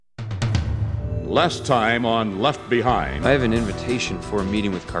Last time on Left Behind. I have an invitation for a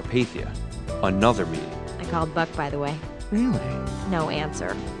meeting with Carpathia. Another meeting. I called Buck, by the way. Really? No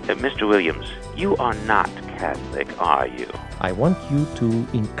answer. Mr. Williams, you are not Catholic, are you? I want you to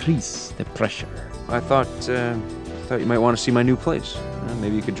increase the pressure. I thought you might want to see my new place.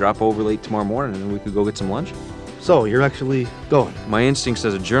 Maybe you could drop over late tomorrow morning and then we could go get some lunch. So, you're actually going? My instincts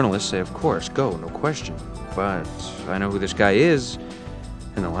as a journalist say, of course, go, no question. But I know who this guy is,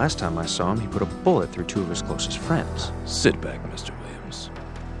 and the last time I saw him, he put a bullet through two of his closest friends. Sit back, Mr. Williams.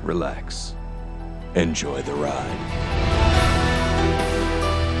 Relax. Enjoy the ride.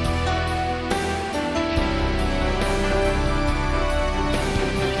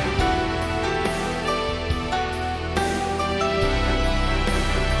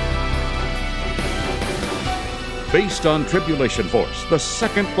 Based on Tribulation Force, the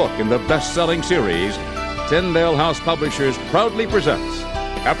second book in the best-selling series, Tyndale House Publishers proudly presents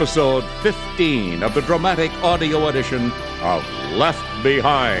Episode 15 of the dramatic audio edition of Left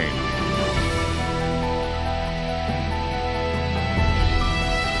Behind.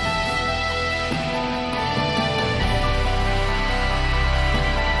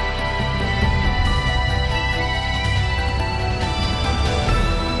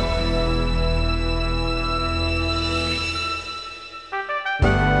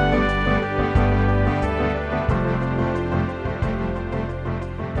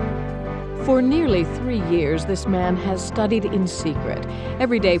 For nearly 3 years, this man has studied in secret,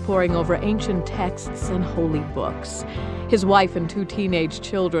 every day poring over ancient texts and holy books. His wife and 2 teenage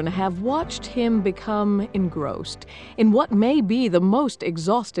children have watched him become engrossed in what may be the most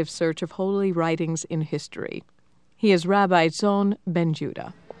exhaustive search of holy writings in history. He is Rabbi Zon Ben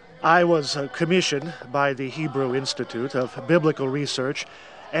Judah. I was commissioned by the Hebrew Institute of Biblical Research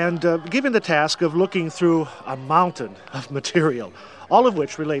and given the task of looking through a mountain of material, all of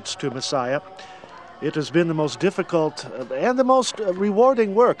which relates to Messiah. It has been the most difficult and the most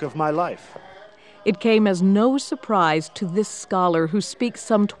rewarding work of my life. It came as no surprise to this scholar who speaks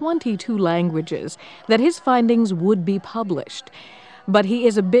some 22 languages that his findings would be published. But he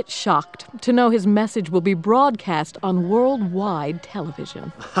is a bit shocked to know his message will be broadcast on worldwide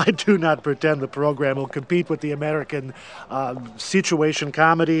television. I do not pretend the program will compete with the American situation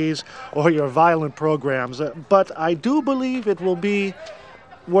comedies or your violent programs, but I do believe it will be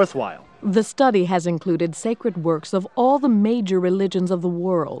worthwhile. The study has included sacred works of all the major religions of the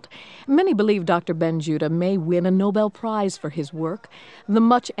world. Many believe Dr. Ben Judah may win a Nobel Prize for his work. The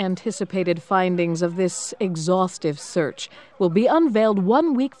much-anticipated findings of this exhaustive search will be unveiled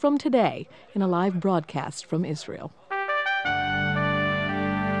 1 week from today in a live broadcast from Israel.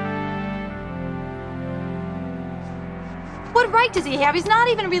 What right does he have? He's not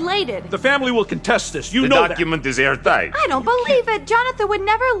even related. The family will contest this. You the know document is airtight. I don't believe it. Jonathan would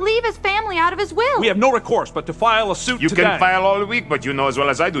never leave his family out of his will. We have no recourse but to file a suit today. You can file all week, but you know as well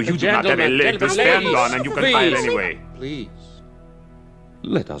as I do, you do not have a leg to stand on, and you can file anyway. Please.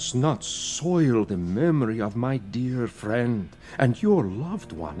 Let us not soil the memory of my dear friend and your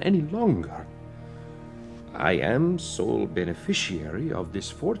loved one any longer. I am sole beneficiary of this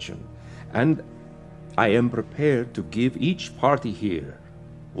fortune, and I am prepared to give each party here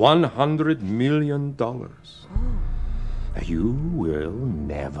 $100 million. You will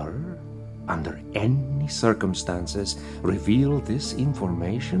never, under any circumstances, reveal this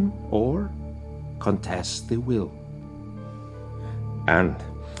information or contest the will. And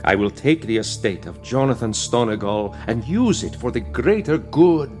I will take the estate of Jonathan Stonegal and use it for the greater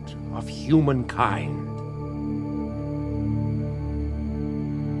good of humankind.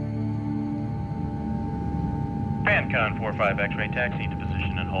 PanCon 45 X-ray taxi to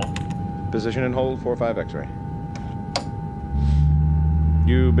position and hold. Position and hold, 45 X-ray.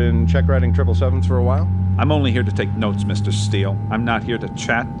 You been check writing 777s for a while? I'm only here to take notes, Mr. Steele. I'm not here to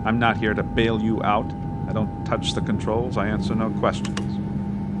chat. I'm not here to bail you out. I don't touch the controls. I answer no questions.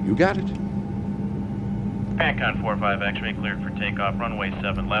 You got it. PanCon 45 X-ray cleared for takeoff. Runway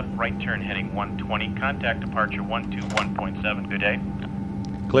 7 left, right turn heading 120. Contact departure 121.7. Good day.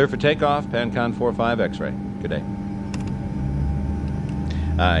 Clear for takeoff, PanCon 45 X-ray. Good day.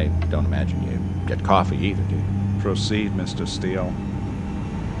 I don't imagine you get coffee either, do you? Proceed, Mr. Steele.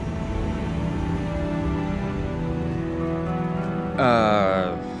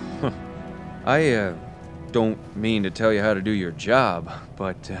 I don't mean to tell you how to do your job,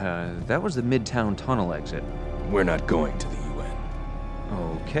 but that was the Midtown Tunnel exit. We're not going to the UN.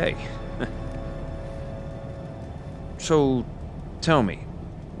 Okay. So, tell me,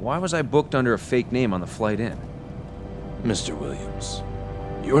 why was I booked under a fake name on the flight in? Mr. Williams,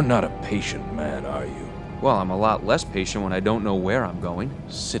 you're not a patient man, are you? Well, I'm a lot less patient when I don't know where I'm going.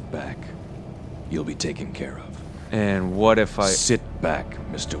 Sit back. You'll be taken care of. And what if I... Sit back,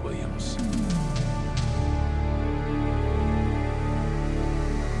 Mr. Williams.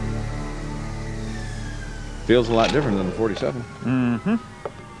 Feels a lot different than the 47.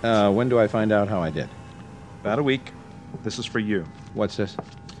 Mm-hmm. When do I find out how I did? About a week. This is for you. What's this?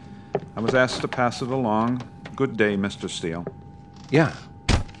 I was asked to pass it along. Good day, Mr. Steele. Yeah.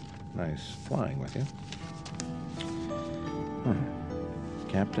 Nice flying with you.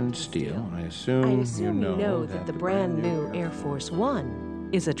 Captain Steele, I assume you know that the brand new Air Force One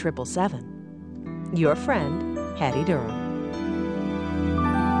is a 777. Your friend, Hattie Durham.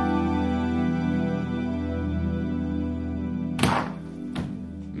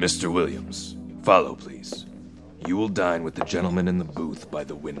 Mr. Williams, follow, please. You will dine with the gentleman in the booth by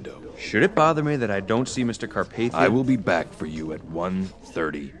the window. Should it bother me that I don't see Mr. Carpathia? I will be back for you at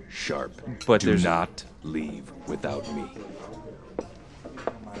 1:30 sharp. But do not leave without me.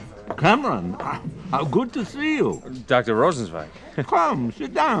 Cameron, how good to see you. Dr. Rosenzweig. Come,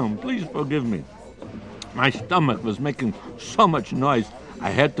 sit down. Please forgive me. My stomach was making so much noise, I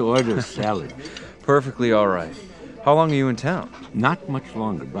had to order salad. Perfectly all right. How long are you in town? Not much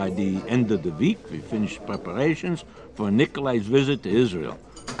longer. By the end of the week, we finish preparations for Nikolai's visit to Israel.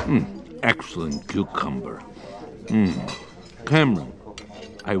 Excellent cucumber. Cameron,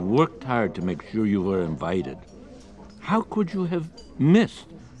 I worked hard to make sure you were invited. How could you have missed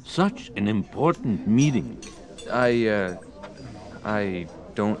such an important meeting? I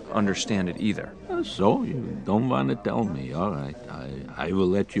don't understand it either. So, you don't want to tell me. All right, I will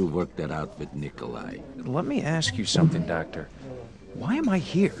let you work that out with Nikolai. Let me ask you something, Doctor. Why am I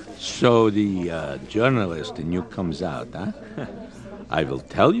here? So the journalist in you comes out, huh? I will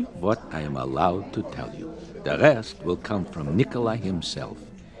tell you what I am allowed to tell you. The rest will come from Nikolai himself.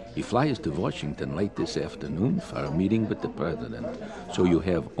 He flies to Washington late this afternoon for a meeting with the president, so you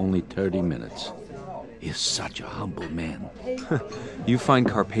have only 30 minutes. He is such a humble man. You find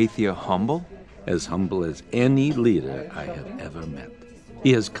Carpathia humble? As humble as any leader I have ever met.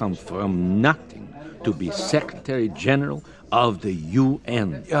 He has come from nothing to be Secretary General of the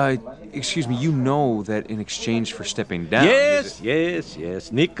UN. Excuse me, you know that in exchange for stepping down...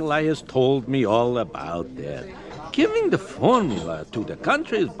 Yes. Nikolai has told me all about that. Giving the formula to the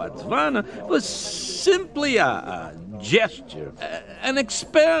country of Botswana was simply a gesture, an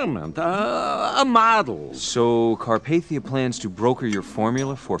experiment, a model. So Carpathia plans to broker your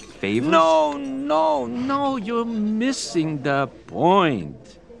formula for favors? No, you're missing the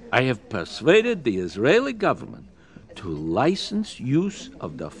point. I have persuaded the Israeli government to license use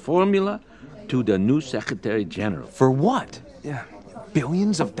of the formula to the new Secretary General. For what?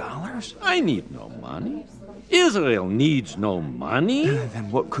 Billions of dollars? I need no money. Israel needs no money.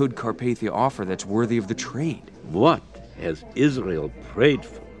 Then what could Carpathia offer that's worthy of the trade? What has Israel prayed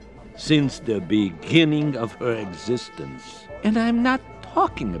for since the beginning of her existence? And I'm not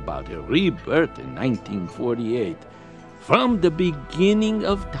talking about her rebirth in 1948. From the beginning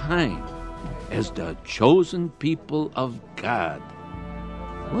of time, as the chosen people of God,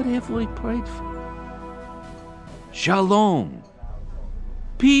 what have we prayed for? Shalom.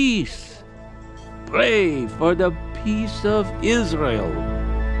 Peace. Pray for the peace of Israel.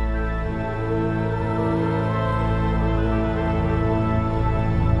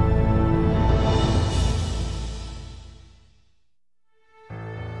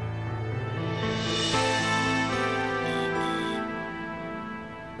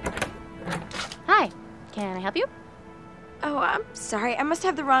 Hi, can I help you? Oh, I'm sorry. I must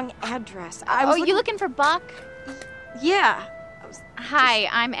have the wrong address. You looking for Buck? Yeah. Hi,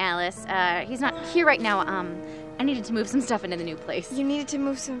 I'm Alice. He's not here right now. I needed to move some stuff into the new place. You needed to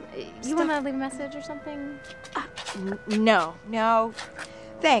move some You want to leave a message or something? No.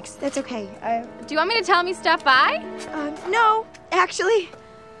 Thanks. That's okay. Do you want me to tell him you stopped by? No, actually.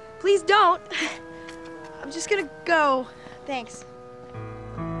 Please don't. I'm just gonna go. Thanks.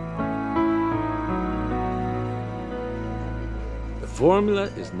 The formula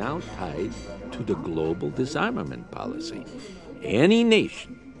is now tied to the global disarmament policy. Any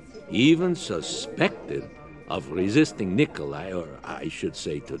nation, even suspected of resisting Nikolai, or I should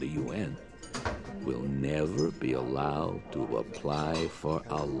say to the UN, will never be allowed to apply for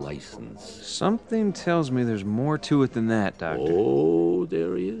a license. Something tells me there's more to it than that, Doctor. Oh,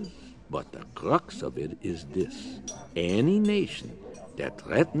 there is. But the crux of it is this. Any nation that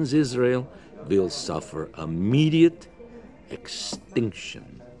threatens Israel will suffer immediate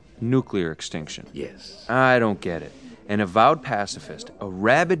extinction. Nuclear extinction? Yes. I don't get it. An avowed pacifist, a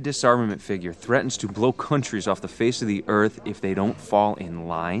rabid disarmament figure, threatens to blow countries off the face of the earth if they don't fall in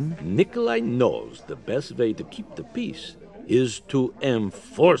line? Nikolai knows the best way to keep the peace is to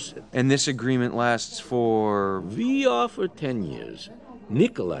enforce it. And this agreement lasts for... We offer 10 years.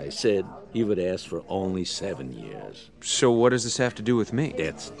 Nikolai said he would ask for only 7 years. So what does this have to do with me?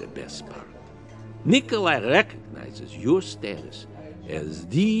 That's the best part. Nikolai recognizes your status as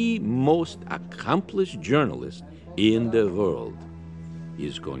the most accomplished journalist in the world. He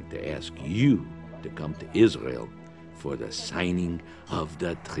is going to ask you to come to Israel for the signing of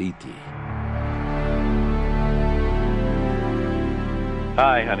the treaty.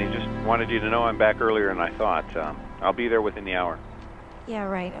 Hi, honey. Just wanted you to know I'm back earlier than I thought. I'll be there within the hour. Yeah,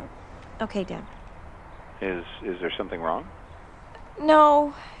 right. Okay, Dad. Is there something wrong?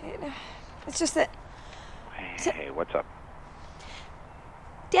 No, it's just that... Hey, what's up?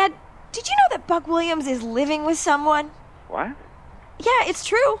 Dad, did you know that Buck Williams is living with someone? What? Yeah, it's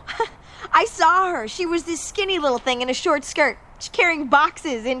true. I saw her. She was this skinny little thing in a short skirt. She's carrying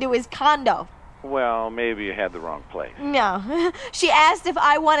boxes into his condo. Well, maybe you had the wrong place. No. She asked if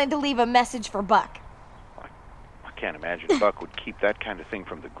I wanted to leave a message for Buck. I can't imagine Buck would keep that kind of thing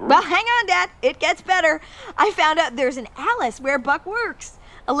from the group. Well, hang on, Dad. It gets better. I found out there's an Alice where Buck works.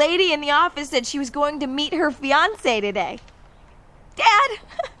 A lady in the office said she was going to meet her fiancé today. Dad,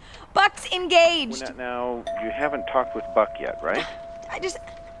 Buck's engaged. Well, now, you haven't talked with Buck yet, right?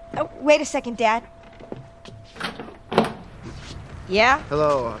 Oh, wait a second, Dad. Yeah?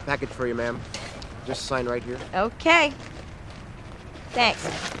 Hello, a package for you, ma'am. Just sign right here. Okay. Thanks.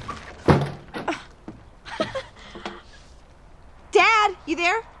 Dad, you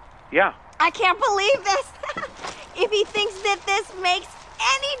there? Yeah. I can't believe this. If he thinks that this makes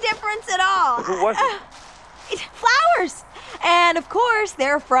any difference at all. Who was it? It's flowers. And of course,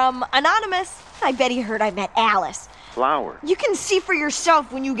 they're from Anonymous. I bet he heard I met Alice. Flowers? You can see for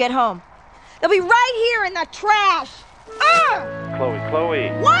yourself when you get home. They'll be right here in the trash. Chloe.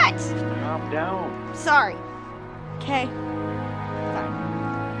 What? Calm down. Sorry. Okay.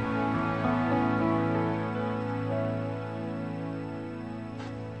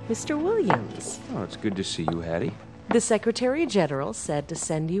 Mr. Williams. Oh, it's good to see you, Hattie. The Secretary General said to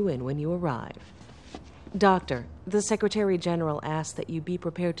send you in when you arrive. Doctor, the Secretary General asked that you be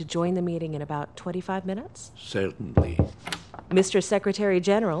prepared to join the meeting in about 25 minutes? Certainly. Mr. Secretary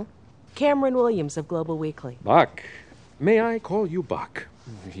General, Cameron Williams of Global Weekly. Buck. May I call you Buck?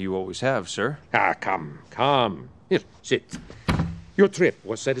 You always have, sir. Come. Here, sit. Your trip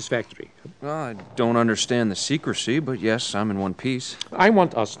was satisfactory. Well, I don't understand the secrecy, but yes, I'm in one piece. I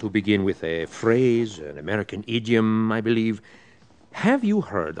want us to begin with a phrase, an American idiom, I believe. Have you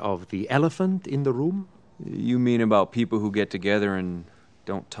heard of the elephant in the room? You mean about people who get together and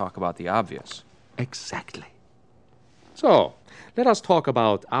don't talk about the obvious? Exactly. So, let us talk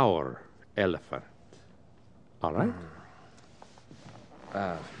about our elephant. All right?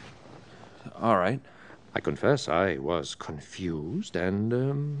 All right. I confess I was confused and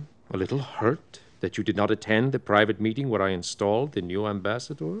a little hurt that you did not attend the private meeting where I installed the new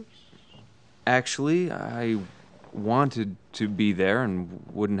ambassadors. Actually, I wanted to be there and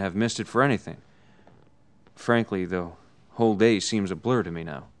wouldn't have missed it for anything. Frankly, the whole day seems a blur to me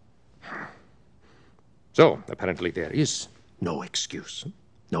now. So, apparently there is no excuse,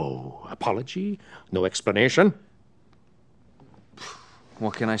 no apology, no explanation.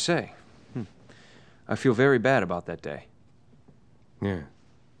 What can I say? I feel very bad about that day. Yeah.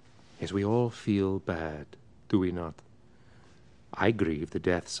 Yes, we all feel bad, do we not? I grieve the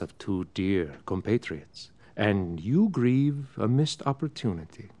deaths of two dear compatriots, and you grieve a missed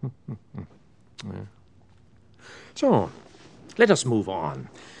opportunity. Yeah. So, let us move on.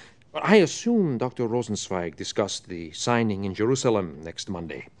 I assume Dr. Rosenzweig discussed the signing in Jerusalem next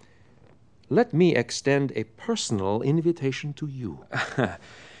Monday. Let me extend a personal invitation to you.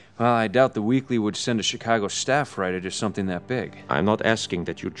 Well, I doubt the Weekly would send a Chicago staff writer to something that big. I'm not asking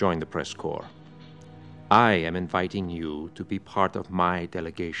that you join the press corps. I am inviting you to be part of my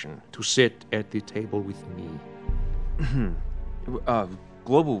delegation, to sit at the table with me.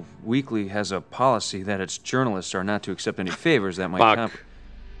 Global Weekly has a policy that its journalists are not to accept any favors that might Buck,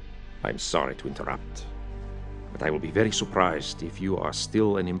 I'm sorry to interrupt, but I will be very surprised if you are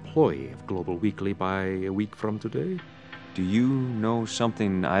still an employee of Global Weekly by a week from today. Do you know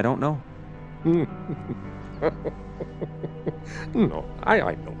something I don't know? No,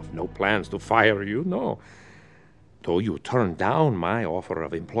 I know of no plans to fire you, no. Though you turned down my offer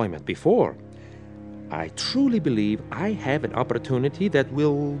of employment before, I truly believe I have an opportunity that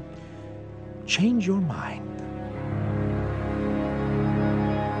will change your mind.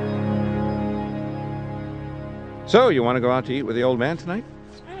 So, you want to go out to eat with the old man tonight?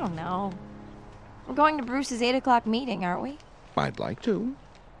 I don't know. We're going to Bruce's 8 o'clock meeting, aren't we? I'd like to.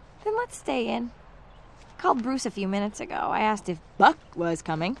 Then let's stay in. called Bruce a few minutes ago. I asked if Buck was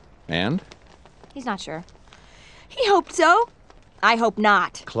coming. And? He's not sure. He hoped so. I hope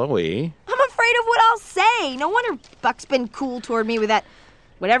not. Chloe? I'm afraid of what I'll say. No wonder Buck's been cool toward me with that,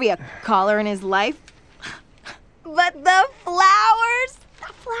 whatever you call her in his life. But the flowers?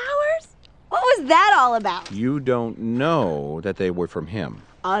 The flowers? What was that all about? You don't know that they were from him.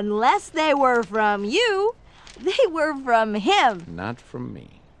 Unless they were from you, they were from him. Not from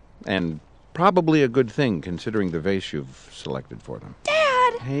me. And probably a good thing, considering the vase you've selected for them.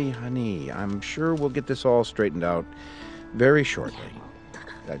 Dad! Hey, honey, I'm sure we'll get this all straightened out very shortly.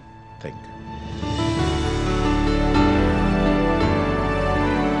 I think.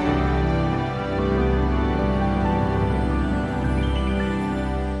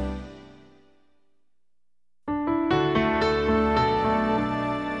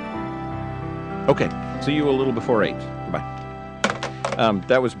 Okay, see you a little before 8. Goodbye.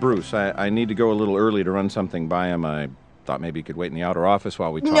 That was Bruce. I need to go a little early to run something by him. I thought maybe he could wait in the outer office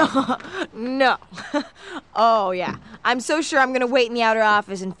while we talk. No. Oh, yeah. I'm so sure I'm going to wait in the outer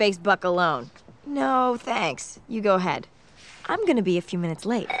office and face Buck alone. No, thanks. You go ahead. I'm going to be a few minutes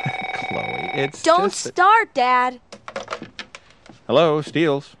late. Chloe, it's Don't start, Dad. Hello,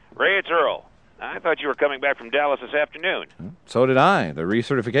 Steels. Ray, it's Earl. I thought you were coming back from Dallas this afternoon. So did I. The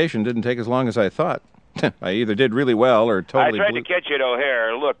recertification didn't take as long as I thought. I either did really well or totally I tried to catch you at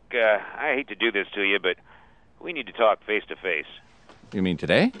O'Hare. Look, I hate to do this to you, but we need to talk face-to-face. You mean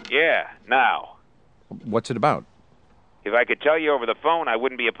today? Yeah, now. What's it about? If I could tell you over the phone, I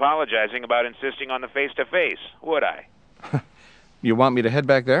wouldn't be apologizing about insisting on the face-to-face, would I? You want me to head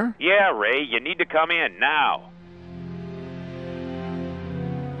back there? Yeah, Ray, you need to come in now.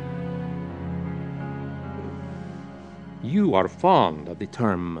 You are fond of the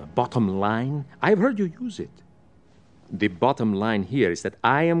term bottom line. I've heard you use it. The bottom line here is that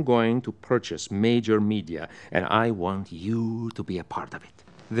I am going to purchase major media, and I want you to be a part of it.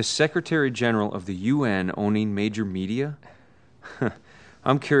 The Secretary General of the UN owning major media?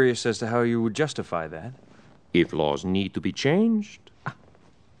 I'm curious as to how you would justify that. If laws need to be changed,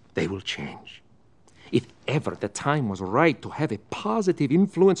 they will change. If ever the time was right to have a positive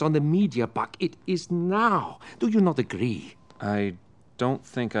influence on the media, Buck, it is now. Do you not agree? I don't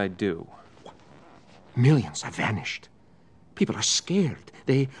think I do. Millions have vanished. People are scared.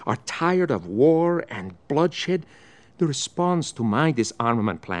 They are tired of war and bloodshed. The response to my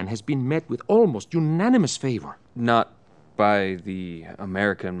disarmament plan has been met with almost unanimous favor. Not by the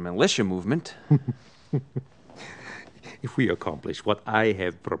American militia movement. If we accomplish what I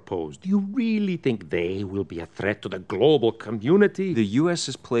have proposed, do you really think they will be a threat to the global community? The U.S.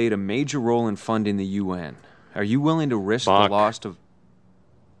 has played a major role in funding the UN. Are you willing to risk Buck, the loss of...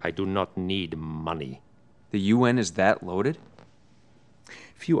 I do not need money. The UN is that loaded?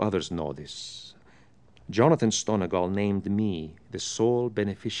 Few others know this. Jonathan Stonegal named me the sole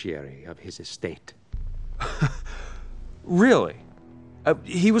beneficiary of his estate. Really?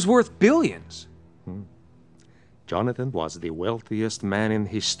 He was worth billions. Jonathan was the wealthiest man in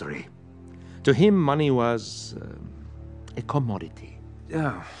history. To him, money was a commodity.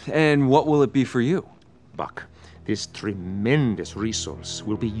 And what will it be for you? Buck, this tremendous resource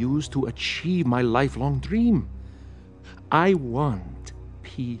will be used to achieve my lifelong dream. I want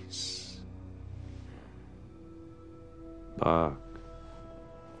peace. Buck,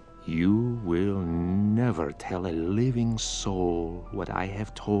 you will never tell a living soul what I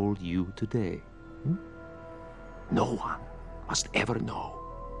have told you today. No one must ever know.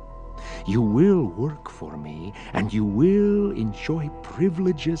 You will work for me, and you will enjoy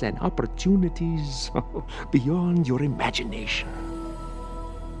privileges and opportunities beyond your imagination.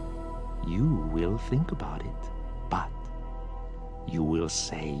 You will think about it, but you will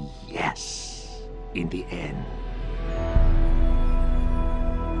say yes in the end.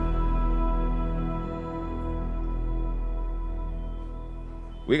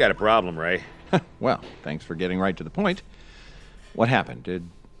 We got a problem, Ray. Well, thanks for getting right to the point. What happened? Did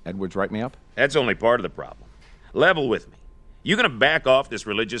Edwards write me up? That's only part of the problem. Level with me. You gonna back off this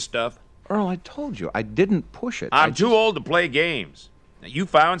religious stuff? Earl, I told you, I didn't push it. I'm too old to play games. Now, you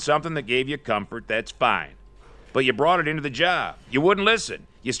found something that gave you comfort, that's fine. But you brought it into the job. You wouldn't listen.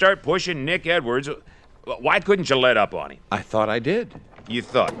 You start pushing Nick Edwards. Why couldn't you let up on him? I thought I did. You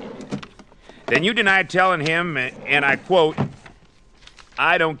thought. Then you denied telling him, and I quote,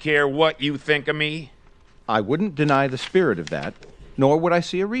 "I don't care what you think of me." I wouldn't deny the spirit of that, nor would I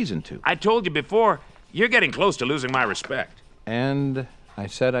see a reason to. I told you before, you're getting close to losing my respect. And I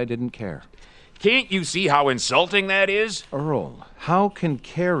said I didn't care. Can't you see how insulting that is? Earl, how can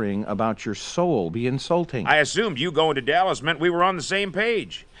caring about your soul be insulting? I assumed you going to Dallas meant we were on the same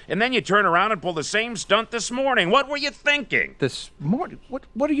page. And then you turn around and pull the same stunt this morning. What were you thinking? This morning?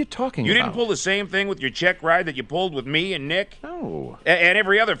 What are you talking You about? didn't pull the same thing with your check ride that you pulled with me and Nick? No. And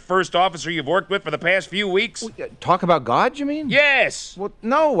every other first officer you've worked with for the past few weeks? Talk about God, you mean? Yes! Well,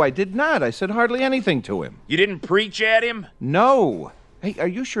 no, I did not. I said hardly anything to him. You didn't preach at him? No. Hey, are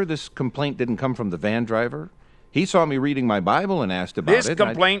you sure this complaint didn't come from the van driver? He saw me reading my Bible and asked about it. This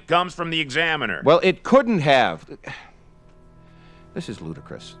complaint comes from the Examiner. Well, it couldn't have. This is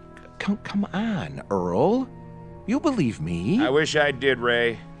ludicrous. Come on, Earl. You believe me. I wish I did,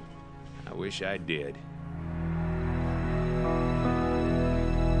 Ray. I wish I did.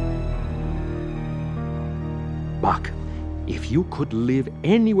 Buck, if you could live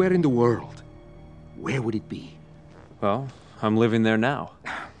anywhere in the world, where would it be? Well, I'm living there now.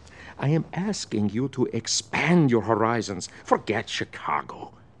 I am asking you to expand your horizons. Forget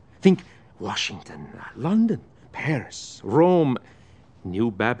Chicago. Think Washington, London, Paris, Rome,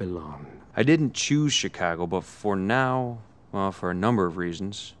 New Babylon. I didn't choose Chicago, but for now, well, for a number of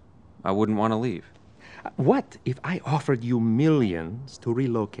reasons, I wouldn't want to leave. What if I offered you millions to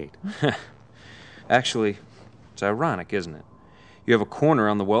relocate? Actually, it's ironic, isn't it? You have a corner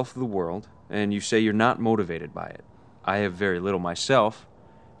on the wealth of the world, and you say you're not motivated by it. I have very little myself,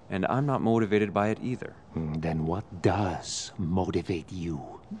 and I'm not motivated by it either. Then what does motivate you?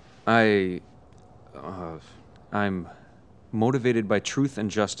 I'm motivated by truth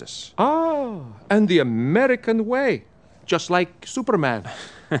and justice. Ah, and the American way, just like Superman.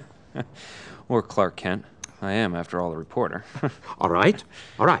 Or Clark Kent. I am, after all, a reporter. All right.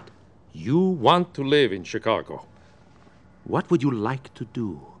 You want to live in Chicago. What would you like to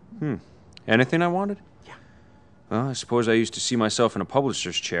do? Anything I wanted? Yeah. Well, I suppose I used to see myself in a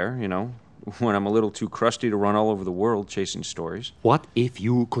publisher's chair, when I'm a little too crusty to run all over the world chasing stories. What if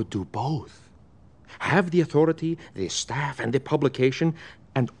you could do both? Have the authority, the staff, and the publication,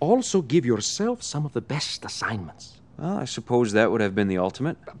 and also give yourself some of the best assignments. Well, I suppose that would have been the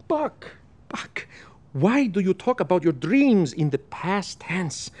ultimate. Buck, why do you talk about your dreams in the past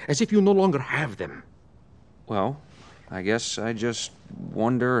tense, as if you no longer have them? Well, I guess I just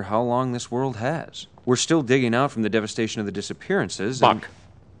wonder how long this world has. We're still digging out from the devastation of the disappearances. Buck,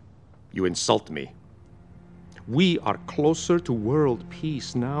 you insult me. We are closer to world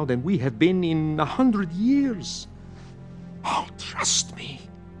peace now than we have been in 100 years. Oh, trust me.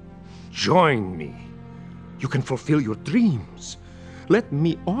 Join me. You can fulfill your dreams. Let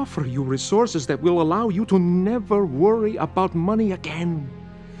me offer you resources that will allow you to never worry about money again.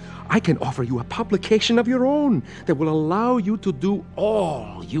 I can offer you a publication of your own that will allow you to do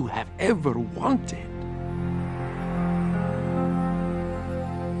all you have ever wanted.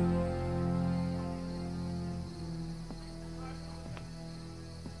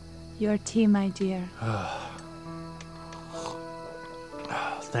 Your tea, my dear.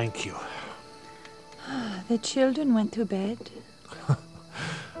 Thank you. The children went to bed.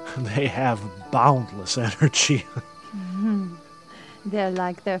 They have boundless energy. They're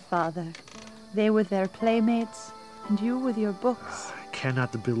like their father. They with their playmates, and you with your books. I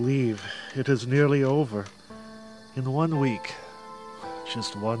cannot believe it is nearly over. In 1 week,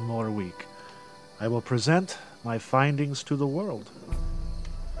 just one more week, I will present my findings to the world.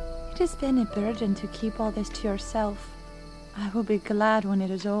 It has been a burden to keep all this to yourself. I will be glad when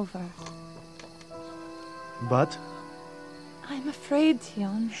it is over. But? I'm afraid,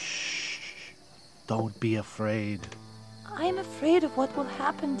 Tion. Shh. Don't be afraid. I'm afraid of what will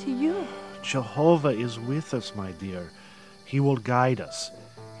happen to you. Jehovah is with us, my dear. He will guide us.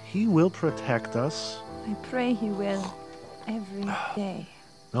 He will protect us. I pray he will, every day.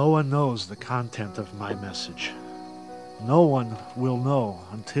 No one knows the content of my message. No one will know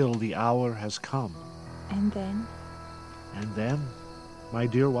until the hour has come. And then? And then, my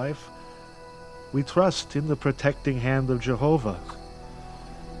dear wife, we trust in the protecting hand of Jehovah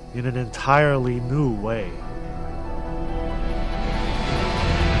in an entirely new way.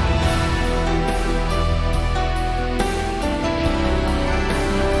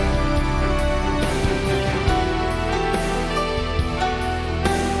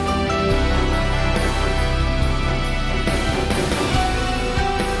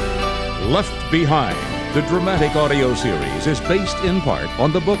 Left Behind, the dramatic audio series, is based in part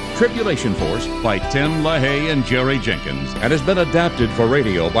on the book Tribulation Force by Tim LaHaye and Jerry Jenkins and has been adapted for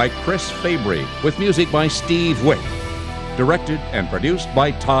radio by Chris Fabry with music by Steve Wick. Directed and produced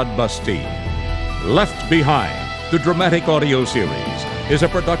by Todd Bastille. Left Behind, the dramatic audio series, is a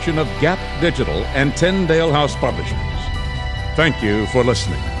production of Gap Digital and Tyndale House Publishers. Thank you for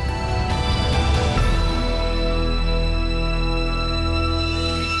listening.